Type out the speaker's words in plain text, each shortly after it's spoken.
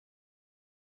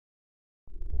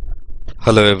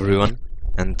Hello everyone,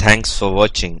 and thanks for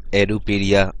watching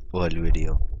Edupedia World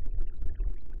Video.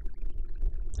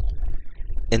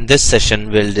 In this session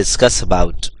we'll discuss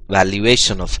about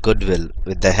valuation of goodwill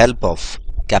with the help of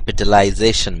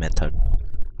capitalization method.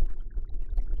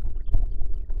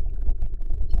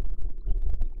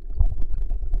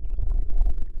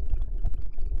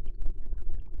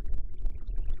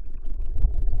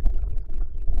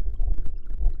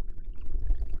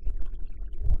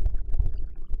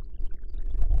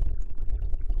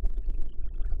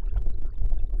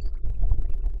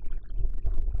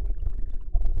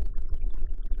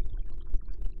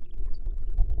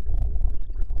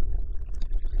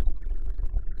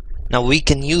 Now we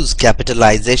can use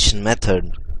capitalization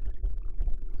method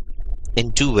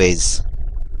in two ways.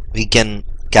 We can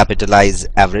capitalize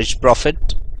average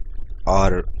profit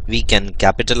or we can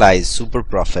capitalize super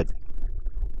profit.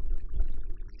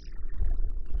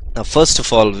 Now first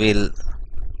of all we'll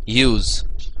use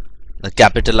the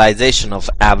capitalization of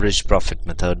average profit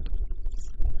method,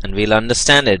 and we'll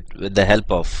understand it with the help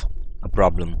of a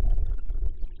problem.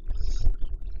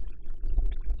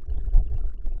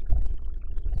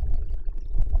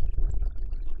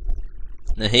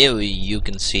 Now here you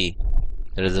can see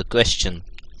there is a question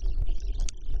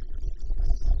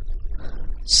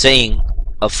saying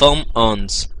a firm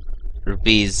earns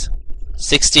rupees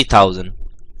 60,000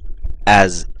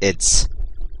 as its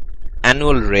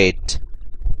annual rate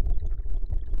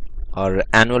or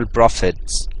annual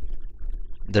profits,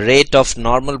 the rate of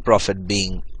normal profit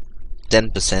being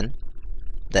 10%.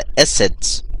 The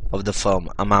assets of the firm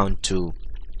amount to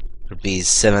rupees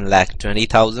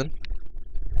 7,20,000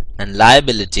 and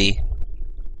liability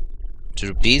to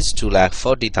rupees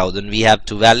 2,40,000. We have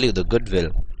to value the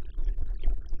goodwill.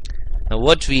 Now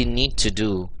what we need to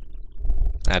do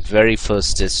at very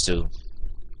first is to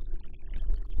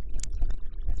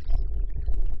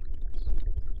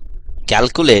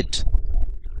calculate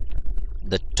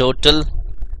the total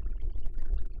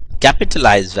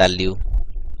capitalized value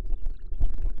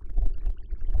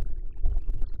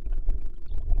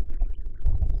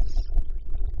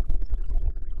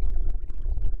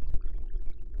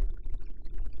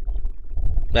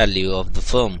of the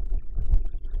firm.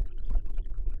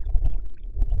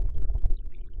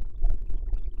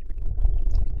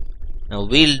 Now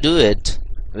we'll do it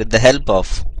with the help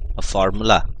of a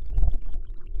formula.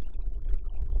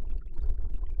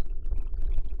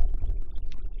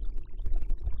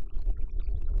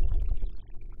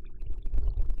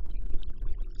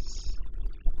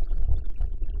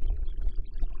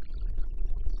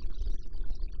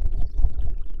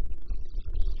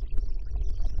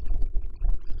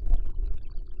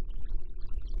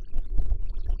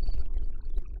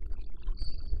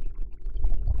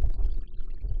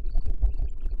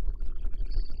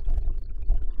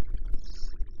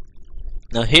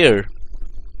 Now here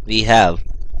we have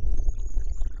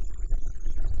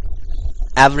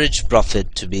average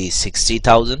profit to be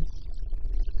 60,000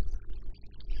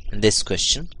 in this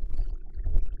question.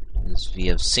 As we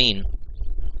have seen,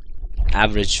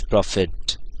 average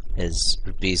profit is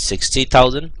rupees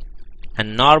 60,000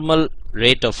 and normal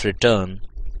rate of return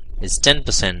is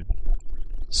 10%.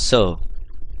 So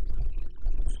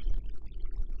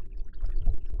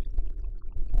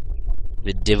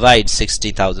we divide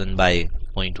 60,000 by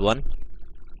 0.1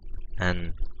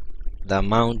 and the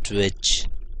amount which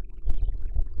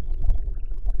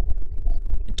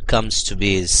it comes to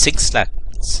be is 6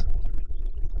 lakhs.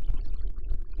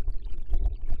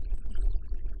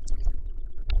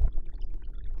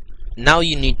 Now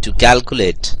you need to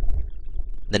calculate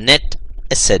the net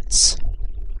assets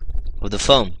of the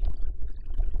firm.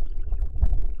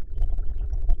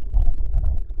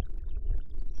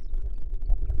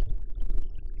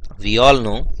 We all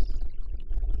know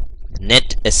the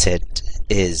net asset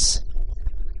is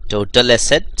total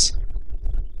assets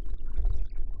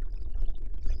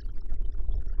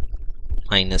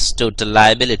minus total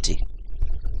liability.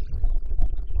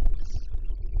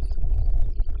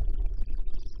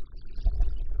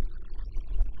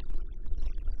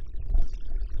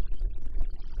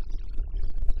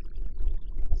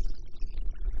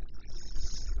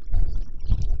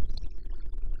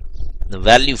 The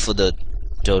value for the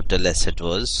total asset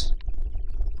was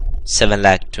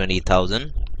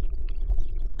 7,20,000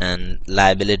 and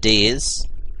liability is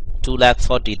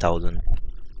 2,40,000.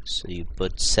 So you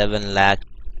put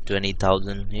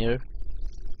 7,20,000 here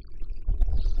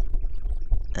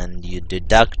and you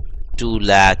deduct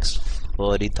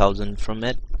 2,40,000 from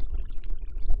it.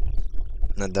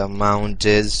 Now the amount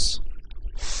is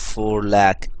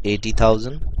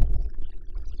 4,80,000.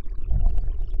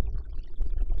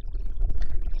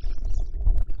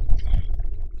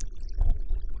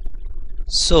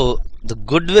 So the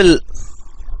goodwill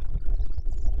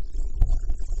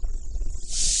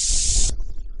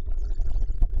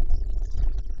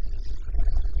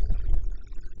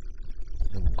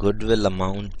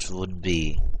amount would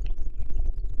be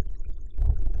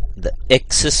the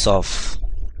excess of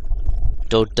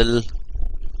total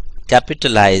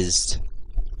capitalized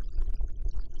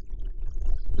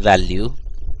value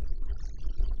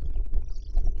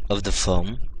of the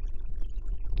firm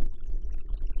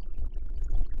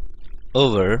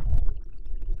over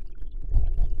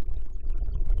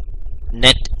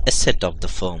net asset of the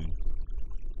firm.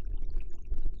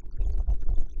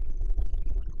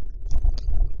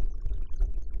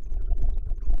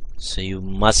 So you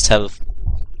must have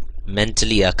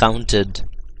mentally accounted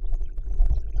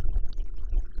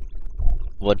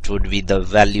what would be the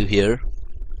value here.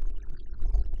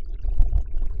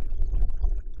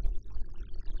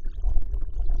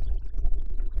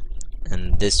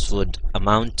 And this would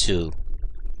amount to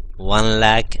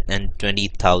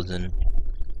 1,20,000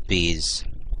 Ps.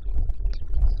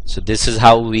 So this is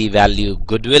how we value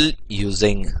goodwill,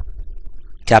 using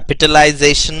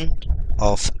capitalization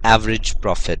of average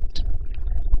profit.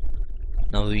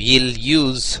 Now we'll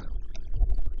use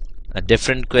a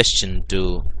different question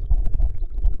to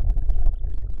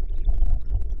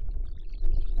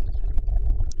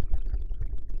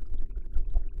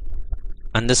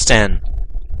understand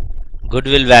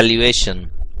goodwill valuation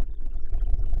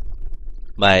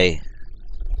by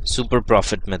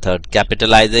Superprofit method,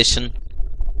 capitalization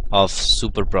of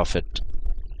Superprofit.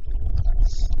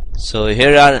 So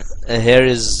here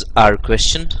is our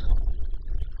question.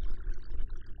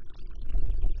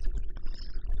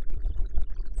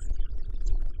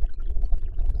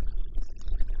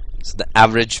 So the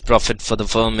average profit for the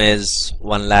firm is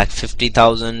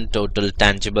 1,50,000. Total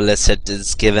tangible asset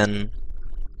is given.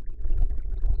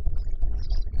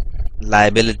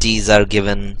 Liabilities are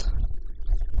given.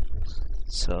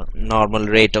 So normal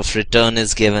rate of return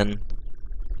is given,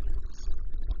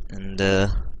 and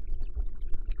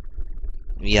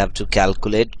we have to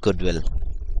calculate goodwill.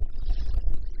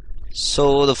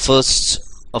 So the first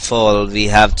of all, we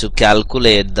have to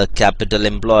calculate the capital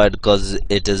employed, because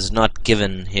it is not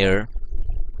given here.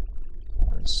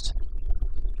 First.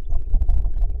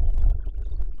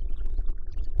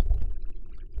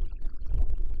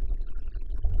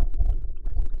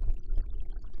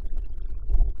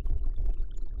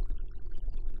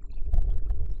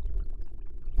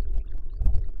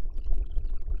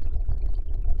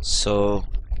 So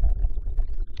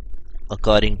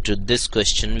according to this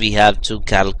question, we have to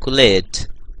calculate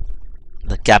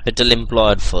the capital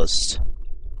employed first,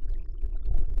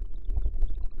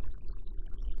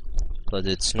 because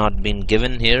it's not been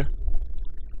given here.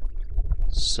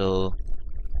 So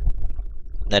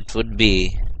that would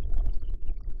be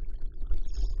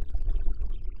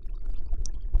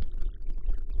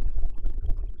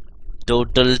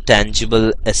total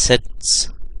tangible assets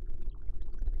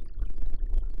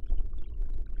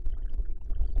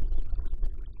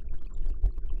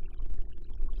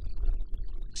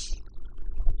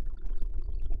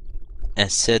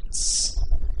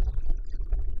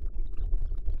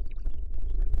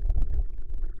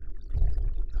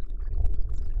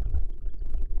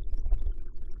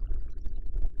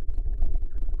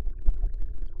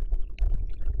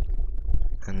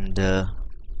and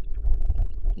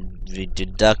we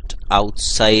deduct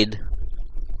outside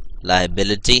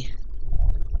liability,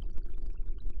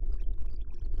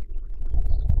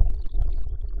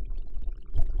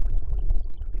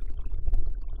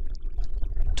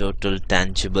 total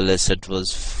tangible asset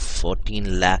was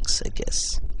 14 lakhs, I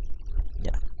guess.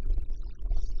 Yeah,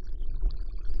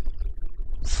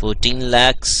 14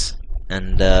 lakhs,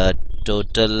 and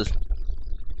total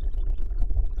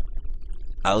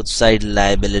outside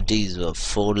liabilities were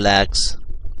 4 lakhs.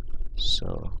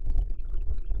 So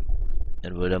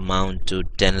it would amount to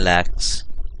 10 lakhs.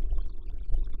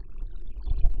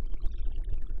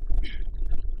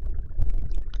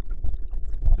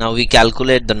 Now we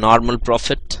calculate the normal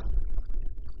profit.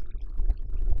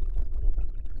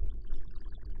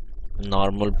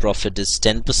 Normal profit is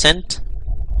 10%.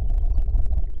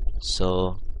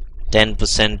 So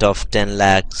 10% of 10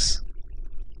 lakhs,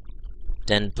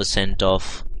 10%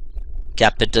 of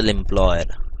capital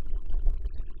employed.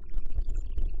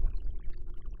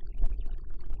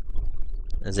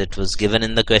 As it was given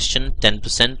in the question,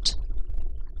 10%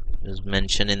 is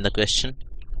mentioned in the question.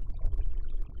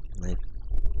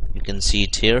 You can see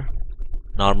it here,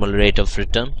 normal rate of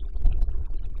return.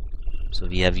 So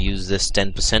we have used this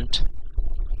 10%.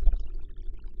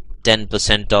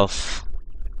 10% of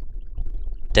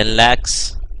 10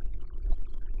 lakhs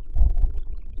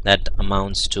that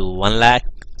amounts to 1 lakh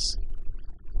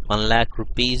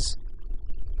rupees.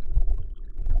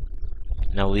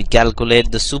 Now we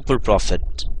calculate the super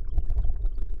profit.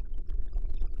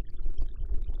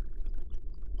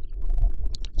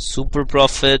 Super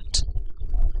profit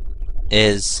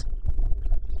is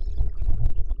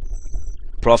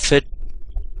profit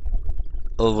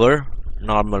over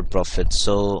normal profit.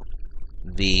 So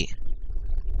we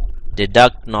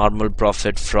deduct normal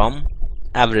profit from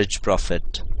average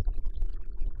profit.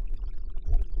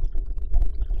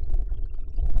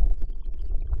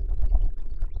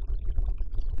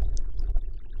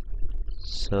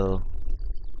 So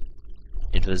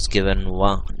it was given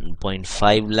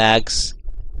 1.5 lakhs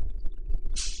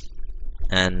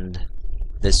and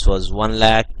this was 1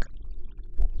 lakh,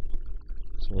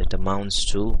 so it amounts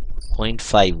to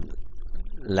 0.5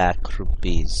 lakh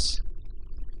rupees,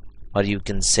 or you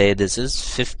can say this is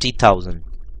 50,000.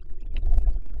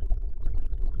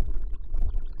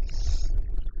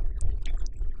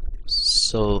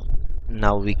 So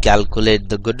now we calculate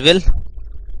the goodwill.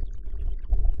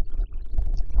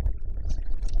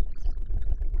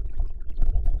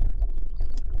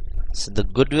 So the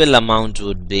goodwill amount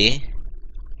would be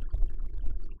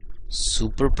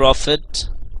super profit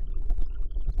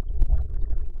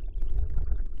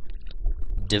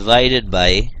divided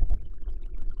by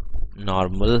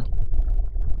normal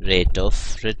rate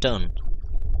of return.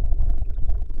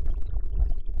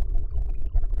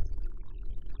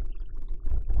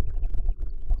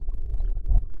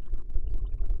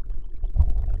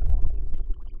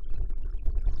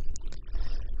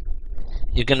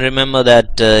 You can remember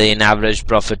that in average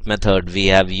profit method we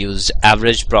have used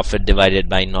average profit divided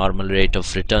by normal rate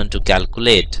of return to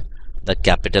calculate the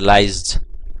capitalized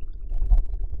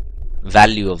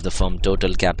value of the firm,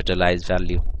 total capitalized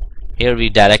value. Here we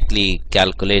directly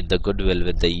calculate the goodwill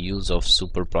with the use of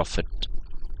super profit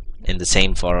in the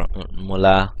same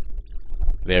formula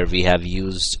where we have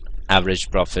used average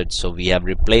profit. So we have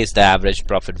replaced the average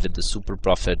profit with the super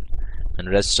profit and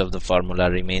rest of the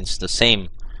formula remains the same.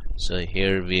 So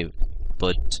here we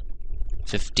put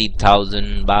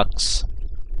 50,000 bucks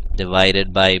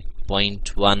divided by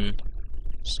 0.1,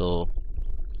 so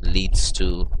leads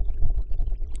to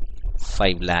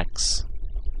 5 lakhs.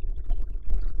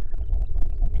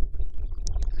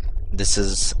 This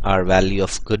is our value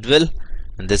of goodwill,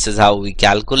 and this is how we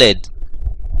calculate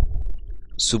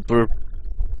super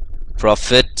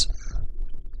profit,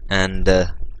 and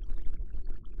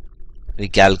we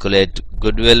calculate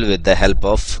goodwill with the help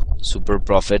of super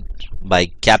profit by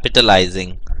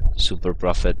capitalizing super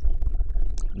profit.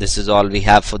 This is all we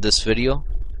have for this video.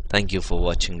 Thank you for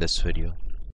watching this video.